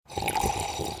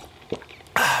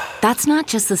That's not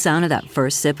just the sound of that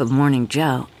first sip of Morning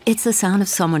Joe. It's the sound of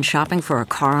someone shopping for a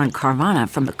car on Carvana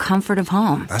from the comfort of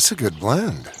home. That's a good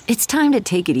blend. It's time to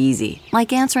take it easy,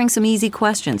 like answering some easy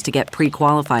questions to get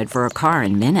pre-qualified for a car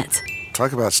in minutes.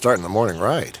 Talk about starting the morning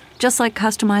right. Just like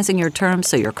customizing your terms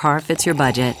so your car fits your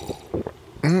budget.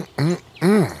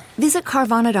 Visit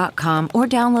Carvana.com or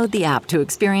download the app to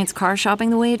experience car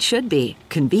shopping the way it should be.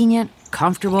 Convenient,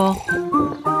 comfortable.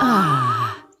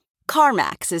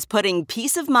 CarMax is putting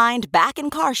peace of mind back in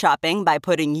car shopping by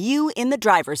putting you in the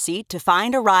driver's seat to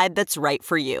find a ride that's right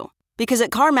for you. Because at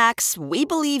CarMax, we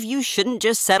believe you shouldn't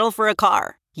just settle for a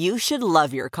car. You should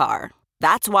love your car.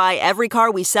 That's why every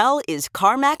car we sell is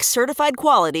CarMax certified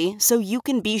quality, so you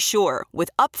can be sure with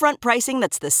upfront pricing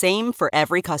that's the same for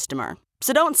every customer.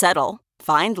 So don't settle.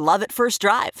 Find love at first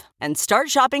drive and start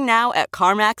shopping now at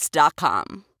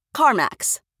CarMax.com.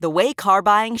 CarMax, the way car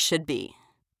buying should be.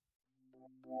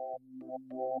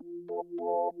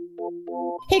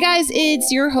 Hey guys,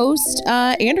 it's your host,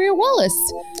 Andrea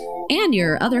Wallace. And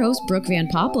your other host, Brooke Van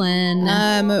Poplin.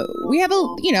 We have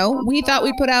we thought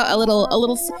we'd put out a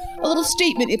little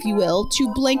statement, if you will,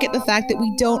 to blanket the fact that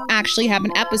we don't actually have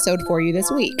an episode for you this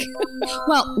week.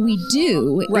 Well, we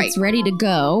do. Right. It's ready to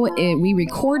go. We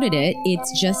recorded it.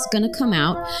 It's just going to come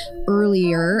out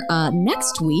earlier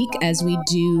next week as we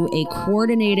do a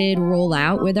coordinated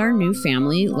rollout with our new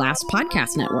family, Last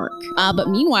Podcast Network. But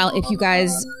meanwhile, if you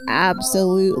guys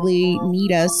absolutely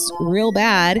need us real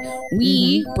bad,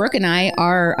 we, Brooke and I,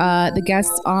 are the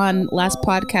guests on Last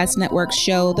Podcast Network's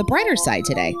show, The Brighter Side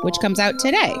Today, which comes out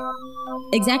today.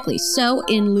 Exactly. So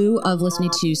in lieu of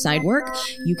listening to Side Work,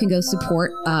 you can go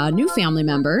support new family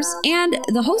members. And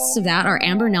the hosts of that are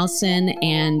Amber Nelson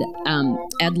and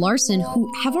Ed Larson,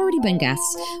 who have already been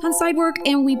guests on Side Work.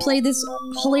 And we play this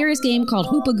hilarious game called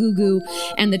Hoopa Goo Goo.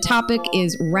 And the topic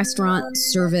is restaurant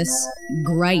service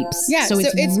gripes. Yeah, so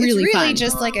it's really fun.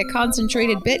 Just like a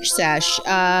concentrated bitch sesh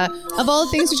of all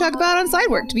the things we talk about on Side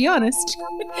Work, to be honest.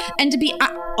 And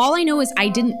all I know is I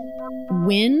didn't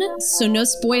win, so no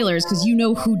spoilers, because you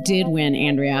know who did win,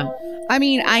 Andrea. I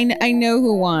mean, I know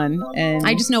who won, and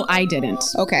I just know I didn't.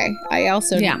 Okay, I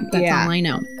also that's all I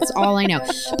know. That's all I know.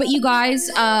 But you guys,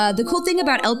 the cool thing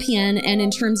about LPN, and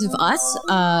in terms of us,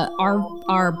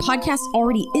 our podcast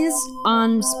already is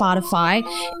on Spotify,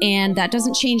 and that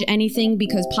doesn't change anything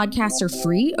because podcasts are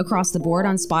free across the board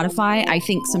on Spotify. I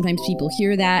think sometimes people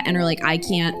hear that and are like, I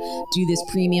can't do this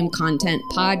premium content.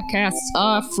 Podcasts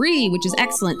are free, which is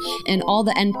excellent, and all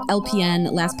the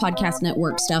LPN Last Podcast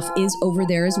Network stuff is over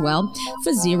there as well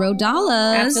for $0.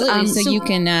 Absolutely. So you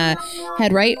can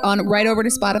head right over to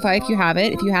Spotify if you have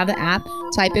it. If you have the app,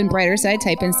 type in Brighter Side,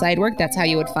 type in Side Work. That's how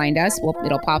you would find us. Well,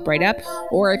 it'll pop right up.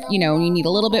 Or if you need a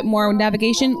little bit more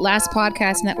navigation,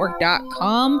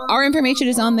 lastpodcastnetwork.com. Our information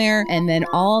is on there, and then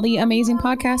all the amazing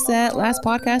podcasts that Last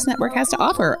Podcast Network has to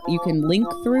offer, you can link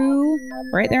through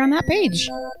right there on that page.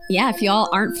 Yeah, if y'all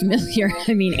aren't familiar,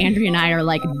 I mean, Andrea and I are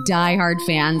like diehard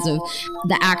fans of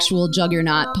the actual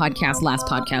Juggernaut podcast, Last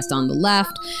Podcast on the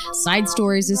Left. Side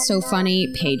Stories is so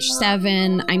funny. Page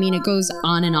 7. I mean, it goes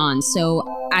on and on. So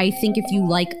I think if you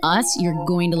like us, you're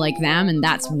going to like them, and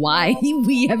that's why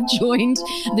we have joined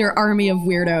their army of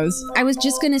weirdos. I was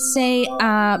just going to say,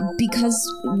 because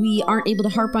we aren't able to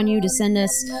harp on you to send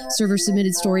us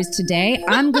server-submitted stories today,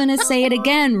 I'm going to say it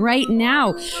again right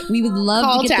now. We would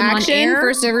love to get them on air.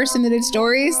 For server-submitted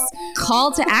stories.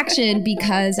 Call to action,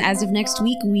 because as of next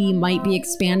week, we might be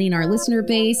expanding our listener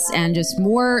base and just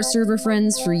more server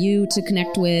friends for you to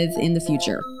connect with in the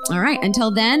future. All right.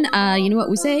 Until then, you know what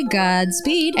we say?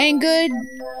 Godspeed. And good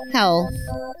health.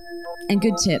 And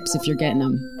good tips if you're getting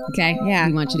them. Okay? Yeah.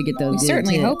 We want you to get those. We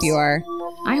certainly tips. hope you are.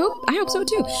 I hope so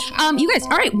too. You guys,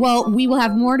 all right. Well, we will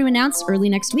have more to announce early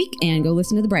next week, and go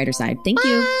listen to The Brighter Side. Thank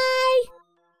you.